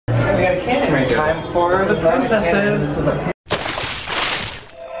Time for the princesses.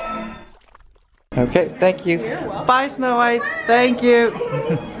 Okay, thank you. Bye, Snow White. Thank you.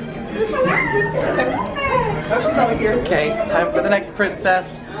 Okay, time for the next princess.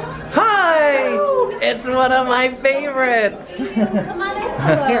 Hi! It's one of my favorites.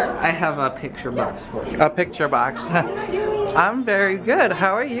 Here, I have a picture box for you. A picture box. I'm very good.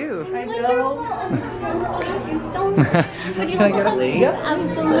 How are you? I know. Thank you so much. Would you like a hug?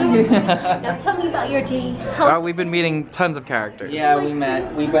 Absolutely. Now tell me about your day. We've been meeting tons of characters. Yeah, we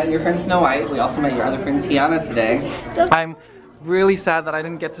met your friend Snow White. We also met your other friend Tiana today. So I'm really sad that I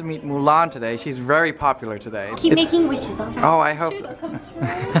didn't get to meet Mulan today. She's very popular today. keep making wishes on her. Oh, I hope so. Come true.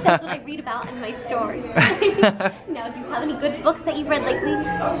 That's what I read about in my stories. Now, do you have any good books that you've read lately?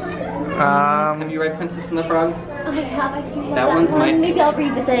 Have you read Princess and the Frog? I have. I do. That one's my. Maybe I'll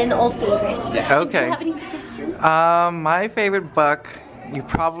revisit an old favorite. Yeah. Okay. Do you have any suggestions? My favorite book, you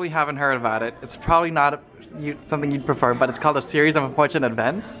probably haven't heard about it. It's probably not something you'd prefer, but it's called A Series of Unfortunate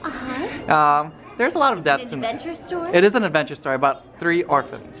Events. There's a lot of deaths. An adventure story? It is an adventure story about 3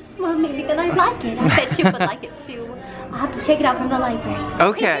 orphans. Well, maybe then I'd like it. I bet you would like it too. I'll have to check it out from the library.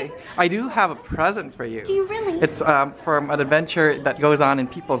 Okay. I do have a present for you. Do you really? It's from an adventure that goes on in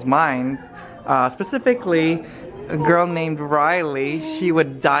people's minds. Specifically, a girl named Riley. She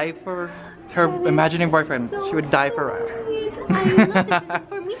would die for her imaginary boyfriend. She would die for Riley. I love this. This is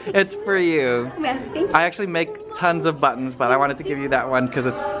for me too. It's for you. Well, thank you. I actually make tons of buttons, but I wanted to give you that one because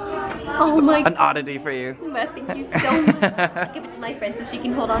it's an oddity for you. Well, thank you so much. I'll give it to my friend so she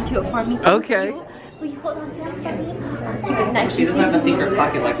can hold on to it for me. Okay. Will you hold on to this for me? Keep it nice. She doesn't have a secret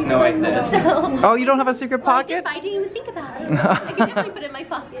pocket like Snow White does. Oh, you don't have a secret pocket? I didn't even think about it. I could definitely put it in my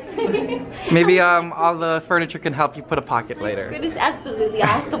pocket. Maybe all the furniture can help you put a pocket later. Goodness, absolutely. I'll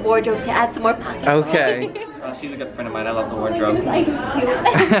ask the wardrobe to add some more pockets. Okay. Oh, she's a good friend of mine. I love the wardrobe. I do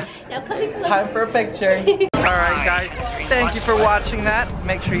too. Now come in close. Time for a picture. Alright guys, thank you for watching that.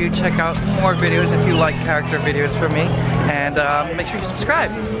 Make sure you check out more videos if you like character videos from me. And make sure you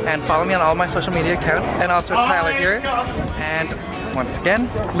subscribe. And follow me on all my social media accounts. And also Tyler here. And once again,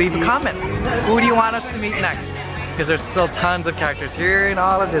 leave a comment. Who do you want us to meet next? Because there's still tons of characters here in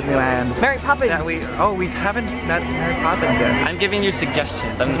all of Disneyland. Mary Poppins! That we haven't met Mary Poppins yet. I'm giving you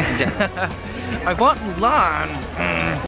suggestions. I'm the suggestion. I want Mulan.